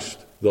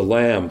 Christ, the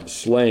Lamb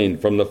slain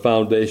from the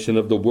foundation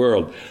of the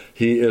world.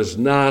 He is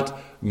not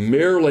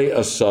merely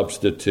a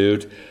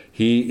substitute.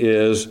 He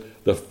is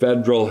the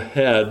federal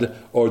head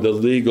or the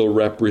legal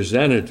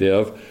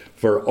representative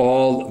for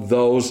all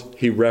those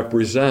he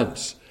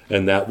represents,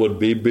 and that would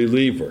be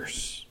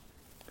believers.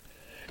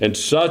 And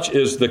such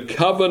is the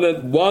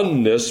covenant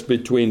oneness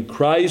between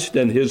Christ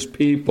and his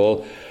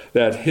people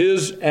that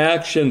his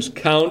actions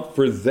count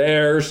for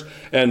theirs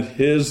and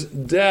his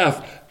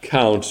death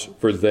counts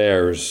for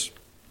theirs.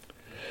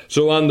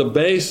 So on the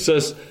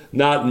basis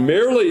not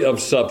merely of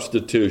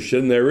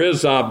substitution, there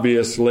is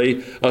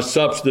obviously a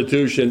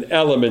substitution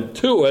element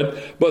to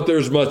it, but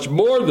there's much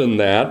more than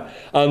that.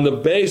 On the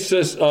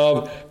basis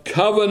of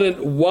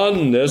covenant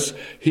oneness,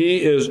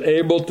 he is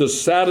able to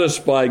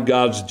satisfy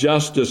God's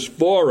justice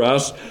for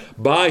us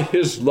by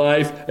his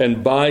life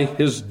and by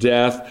his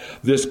death.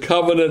 This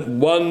covenant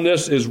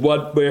oneness is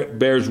what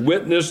bears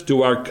witness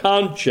to our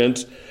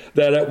conscience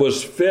that it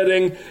was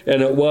fitting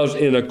and it was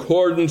in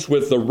accordance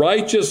with the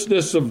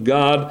righteousness of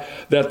God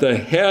that the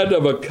head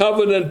of a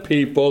covenant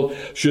people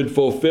should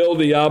fulfill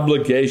the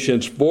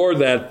obligations for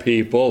that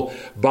people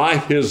by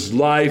his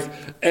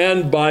life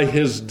and by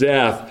his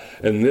death.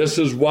 And this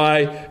is why,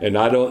 and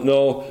I don't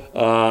know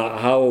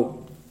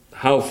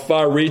how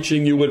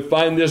far-reaching you would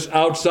find this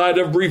outside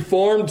of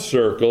Reformed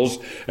circles,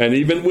 and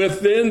even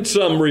within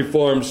some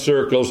Reformed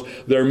circles,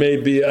 there may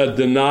be a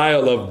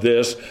denial of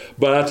this,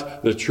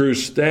 but the truth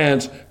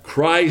stands.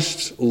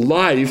 Christ's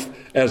life,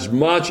 as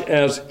much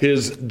as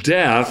his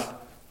death,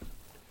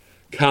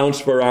 counts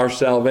for our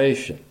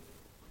salvation.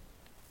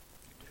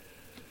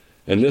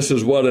 And this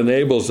is what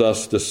enables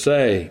us to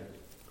say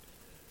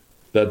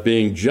that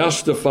being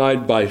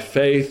justified by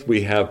faith,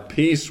 we have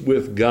peace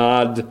with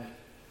God,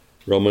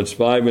 Romans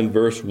 5 and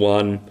verse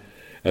 1,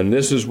 and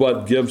this is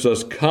what gives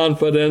us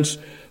confidence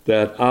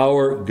that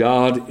our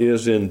God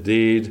is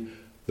indeed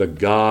the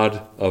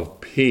God of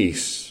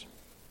peace,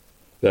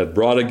 that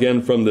brought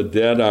again from the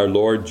dead our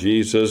Lord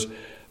Jesus,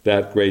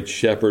 that great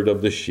shepherd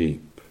of the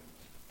sheep.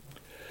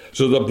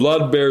 So the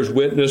blood bears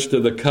witness to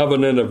the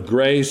covenant of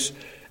grace,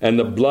 and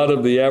the blood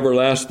of the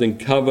everlasting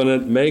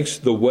covenant makes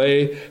the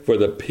way for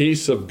the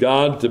peace of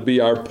God to be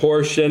our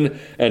portion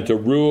and to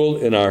rule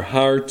in our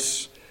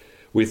hearts.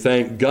 We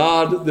thank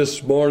God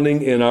this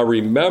morning in our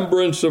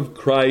remembrance of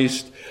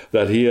Christ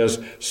that he has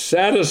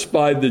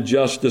satisfied the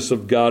justice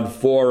of God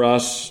for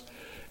us,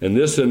 and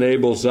this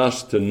enables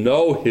us to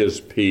know his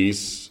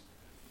peace.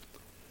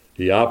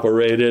 He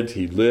operated,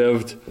 he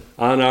lived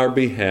on our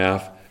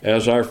behalf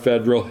as our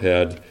federal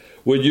head.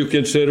 Would you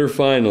consider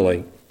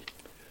finally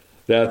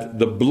that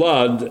the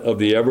blood of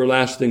the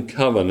everlasting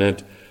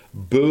covenant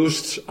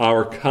boosts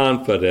our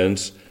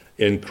confidence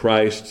in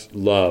Christ's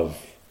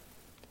love?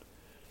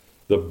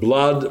 The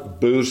blood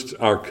boosts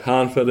our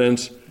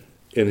confidence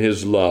in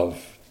his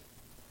love.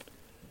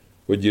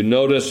 Would you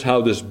notice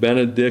how this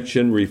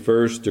benediction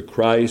refers to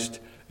Christ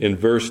in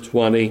verse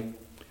 20?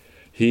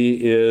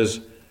 He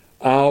is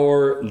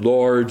our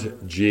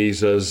Lord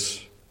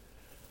Jesus,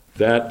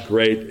 that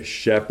great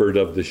shepherd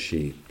of the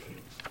sheep.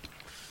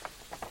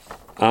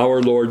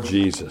 Our Lord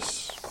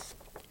Jesus.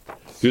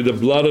 Through the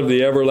blood of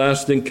the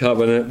everlasting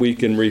covenant, we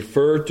can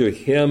refer to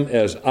him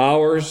as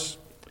ours,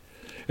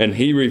 and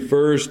he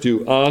refers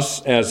to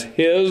us as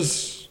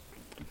his.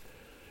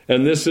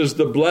 And this is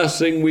the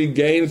blessing we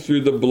gain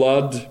through the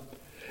blood.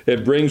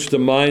 It brings to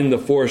mind the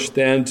fourth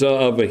stanza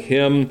of a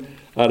hymn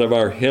out of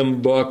our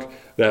hymn book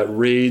that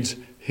reads,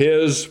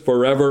 "His,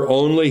 forever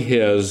only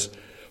his,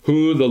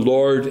 who the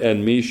Lord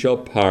and me shall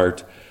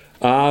part.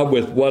 Ah,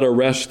 with what a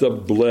rest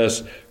of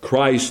bliss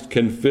Christ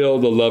can fill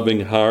the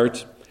loving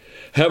heart.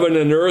 Heaven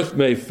and earth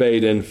may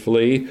fade and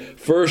flee,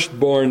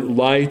 firstborn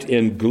light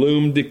in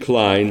gloom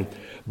decline,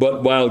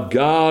 but while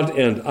God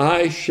and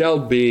I shall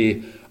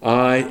be,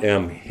 I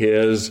am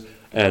his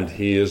and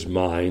he is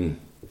mine."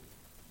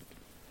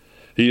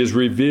 He is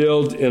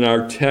revealed in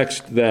our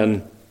text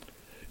then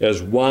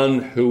as one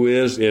who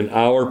is in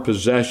our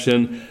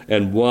possession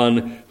and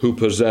one who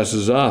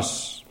possesses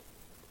us.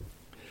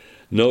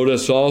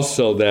 Notice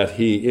also that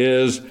he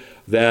is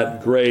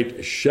that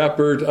great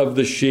shepherd of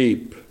the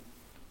sheep.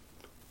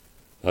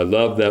 I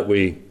love that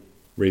we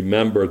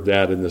remembered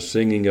that in the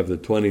singing of the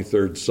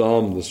 23rd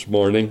Psalm this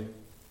morning.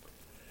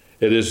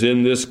 It is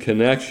in this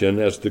connection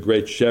as the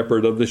great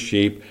shepherd of the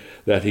sheep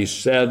that he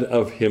said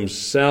of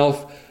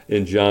himself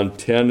in John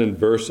 10 and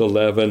verse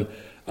 11,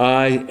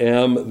 "I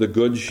am the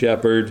good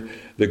shepherd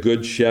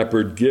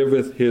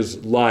giveth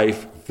his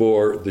life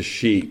for the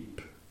sheep."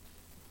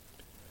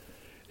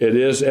 It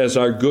is as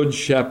our good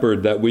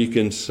shepherd that we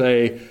can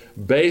say,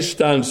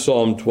 based on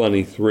Psalm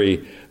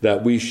 23,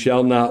 that we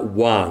shall not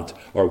want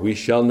or we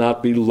shall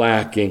not be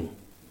lacking,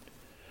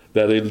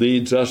 that he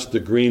leads us to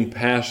green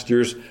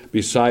pastures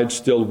beside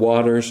still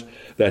waters,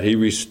 that he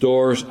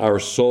restores our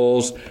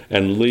souls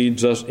and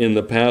leads us in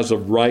the paths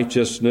of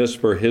righteousness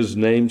for his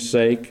name's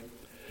sake.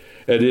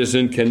 It is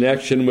in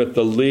connection with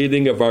the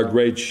leading of our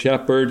great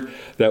shepherd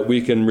that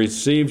we can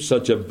receive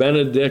such a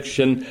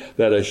benediction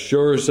that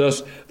assures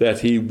us that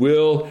he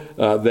will,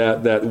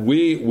 that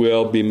we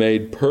will be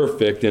made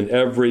perfect in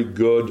every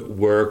good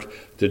work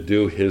to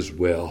do his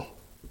will.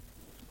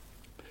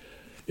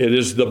 It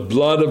is the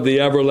blood of the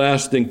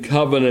everlasting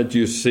covenant,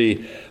 you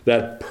see,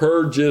 that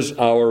purges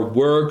our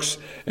works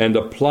and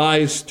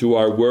applies to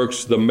our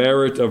works the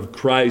merit of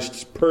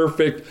Christ's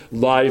perfect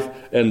life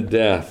and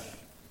death.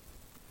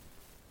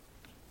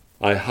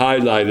 I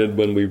highlighted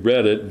when we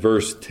read it,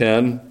 verse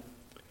 10,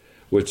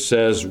 which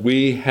says,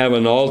 "We have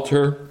an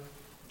altar,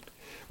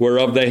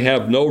 whereof they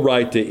have no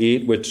right to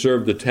eat, which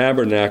serve the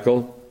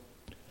tabernacle."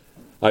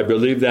 I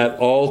believe that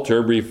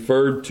altar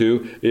referred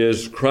to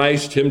is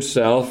Christ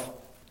himself.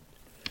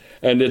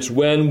 And it's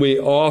when we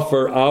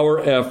offer our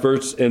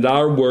efforts and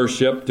our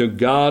worship to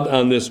God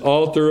on this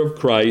altar of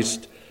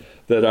Christ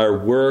that our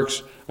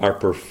works are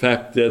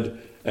perfected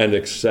and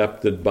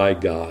accepted by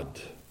God.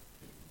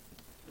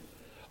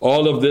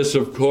 All of this,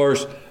 of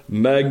course,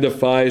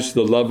 magnifies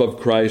the love of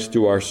Christ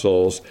to our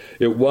souls.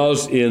 It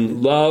was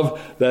in love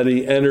that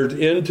he entered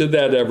into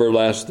that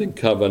everlasting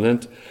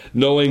covenant,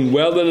 knowing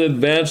well in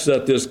advance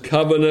that this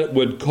covenant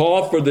would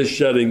call for the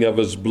shedding of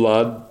his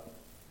blood.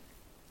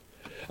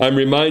 I'm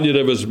reminded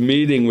of his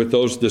meeting with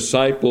those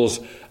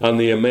disciples on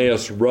the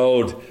Emmaus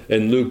Road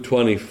in Luke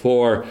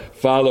 24,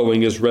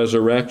 following his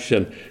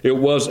resurrection. It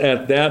was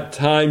at that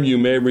time, you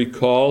may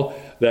recall,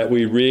 that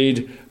we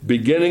read,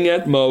 beginning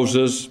at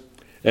Moses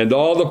and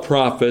all the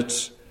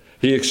prophets,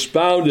 he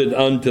expounded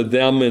unto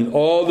them in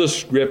all the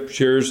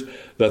scriptures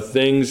the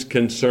things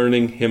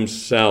concerning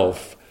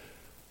himself.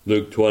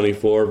 Luke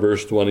 24,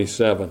 verse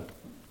 27.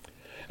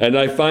 And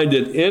I find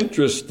it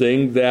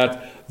interesting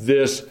that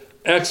this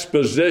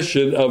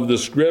exposition of the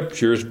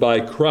scriptures by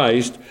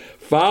Christ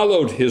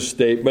followed his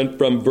statement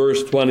from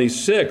verse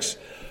 26.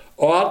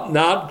 Ought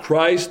not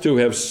Christ to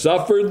have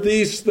suffered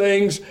these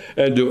things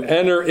and to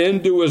enter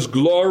into his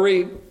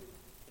glory?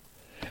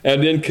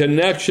 And in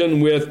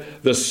connection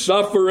with the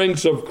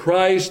sufferings of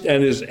Christ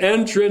and his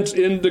entrance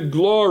into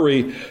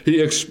glory,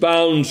 he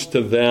expounds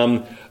to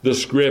them the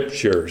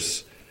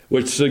scriptures.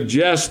 Which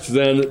suggests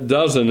then,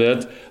 doesn't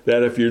it,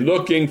 that if you're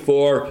looking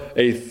for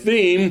a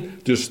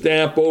theme to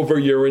stamp over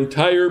your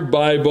entire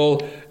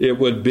Bible, it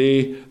would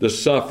be the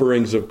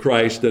sufferings of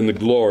Christ and the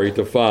glory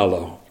to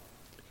follow.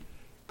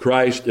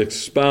 Christ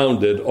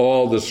expounded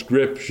all the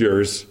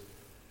Scriptures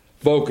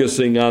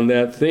focusing on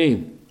that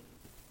theme.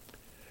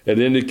 It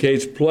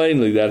indicates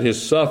plainly that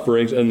his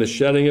sufferings and the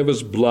shedding of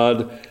his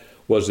blood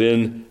was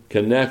in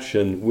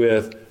connection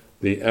with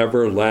the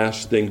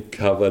everlasting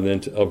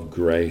covenant of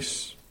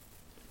grace.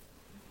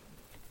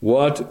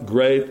 What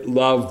great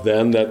love,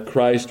 then, that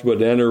Christ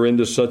would enter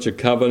into such a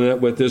covenant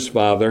with his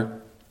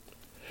Father.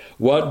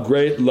 What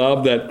great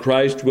love that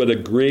Christ would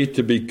agree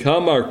to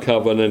become our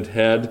covenant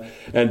head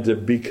and to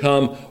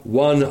become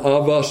one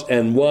of us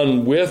and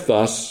one with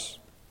us.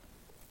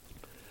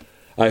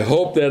 I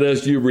hope that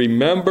as you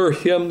remember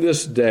him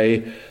this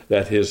day,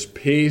 that his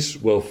peace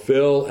will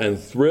fill and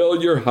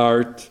thrill your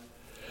heart.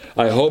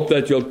 I hope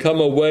that you'll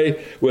come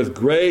away with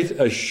great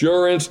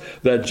assurance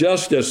that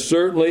just as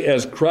certainly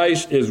as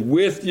Christ is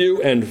with you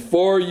and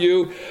for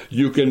you,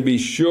 you can be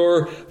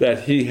sure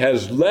that he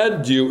has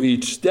led you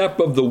each step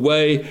of the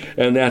way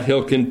and that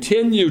he'll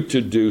continue to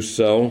do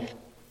so.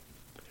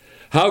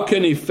 How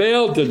can he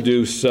fail to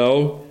do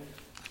so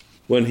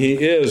when he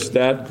is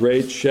that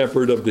great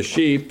shepherd of the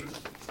sheep?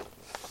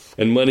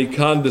 And when he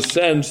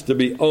condescends to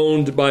be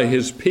owned by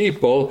his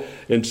people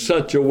in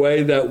such a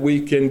way that we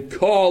can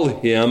call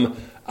him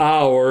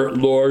our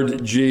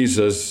Lord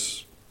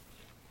Jesus.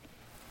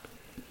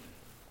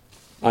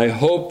 I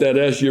hope that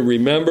as you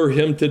remember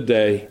him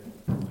today,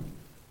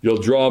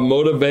 you'll draw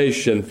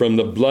motivation from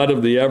the blood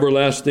of the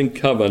everlasting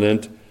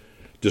covenant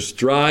to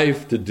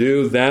strive to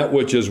do that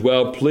which is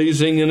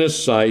well-pleasing in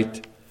his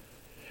sight,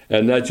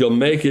 and that you'll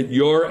make it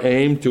your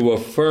aim to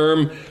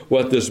affirm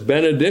what this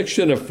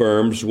benediction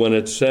affirms when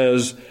it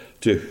says,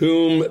 "To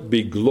whom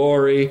be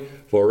glory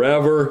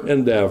forever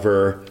and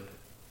ever.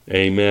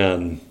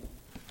 Amen."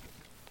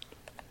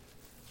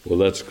 Well,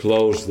 let's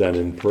close then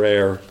in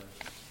prayer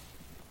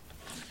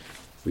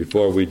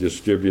before we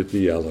distribute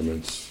the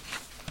elements.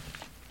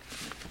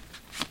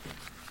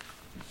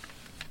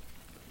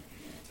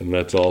 And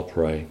let's all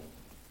pray.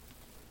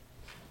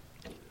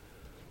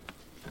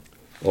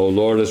 O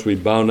Lord, as we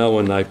bow now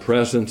in thy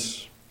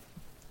presence,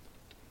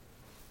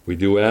 we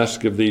do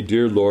ask of thee,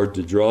 dear Lord,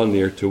 to draw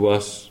near to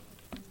us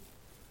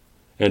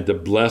and to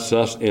bless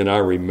us in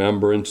our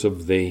remembrance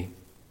of thee.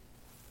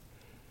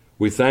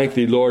 We thank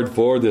thee, Lord,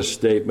 for this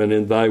statement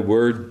in thy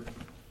word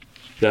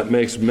that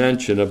makes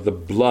mention of the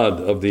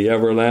blood of the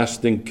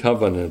everlasting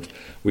covenant.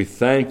 We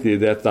thank thee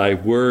that thy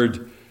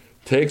word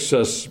takes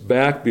us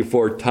back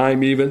before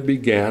time even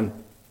began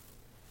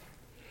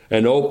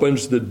and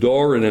opens the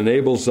door and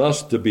enables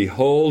us to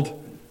behold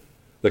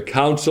the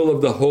counsel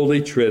of the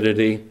Holy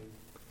Trinity,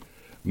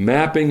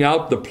 mapping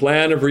out the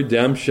plan of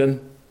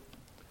redemption,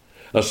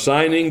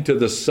 assigning to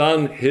the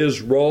Son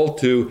his role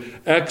to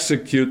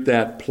execute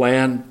that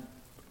plan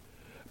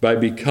by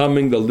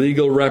becoming the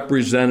legal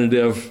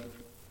representative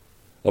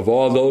of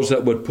all those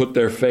that would put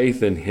their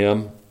faith in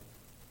him.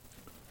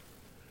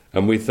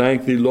 And we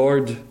thank thee,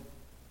 Lord,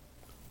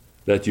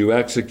 that you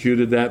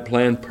executed that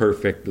plan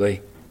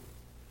perfectly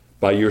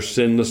by your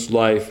sinless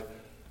life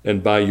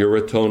and by your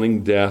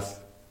atoning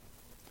death.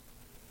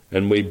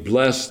 And we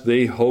bless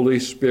thee, Holy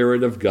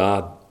Spirit of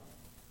God,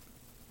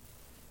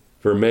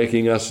 for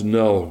making us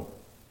know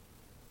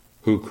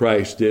who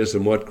Christ is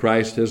and what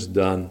Christ has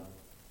done.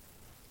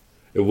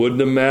 It wouldn't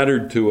have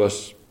mattered to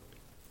us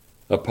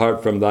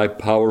apart from thy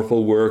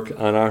powerful work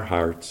on our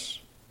hearts.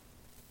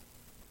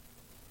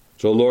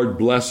 So, Lord,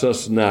 bless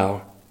us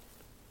now,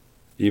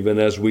 even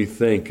as we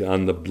think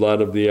on the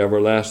blood of the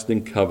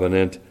everlasting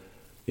covenant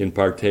in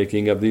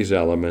partaking of these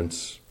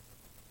elements.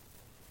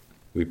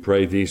 We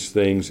pray these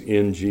things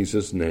in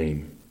Jesus'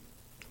 name.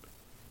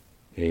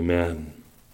 Amen.